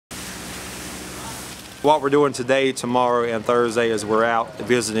What we're doing today, tomorrow, and Thursday is we're out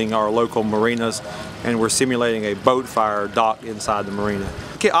visiting our local marinas, and we're simulating a boat fire docked inside the marina.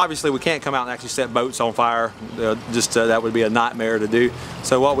 Obviously, we can't come out and actually set boats on fire. That would be a nightmare to do.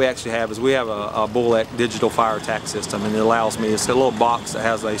 So what we actually have is we have a BullEx digital fire attack system, and it allows me, it's a little box that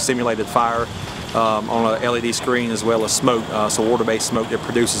has a simulated fire on an LED screen, as well as smoke, so water-based smoke that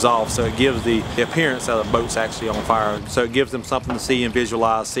produces off. So it gives the appearance that a boat's actually on fire. So it gives them something to see and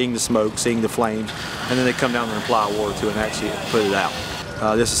visualize, seeing the smoke, seeing the flames, and then they come down there and apply water to it and actually put it out.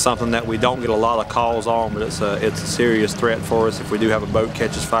 This is something that we don't get a lot of calls on, but it's a serious threat for us if we do have a boat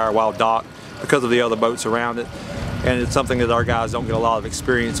catches fire while docked because of the other boats around it. And it's something that our guys don't get a lot of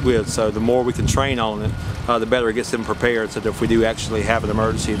experience with, so the more we can train on it, the better it gets them prepared, so that if we do actually have an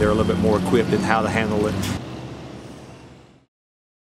emergency, they're a little bit more equipped in how to handle it.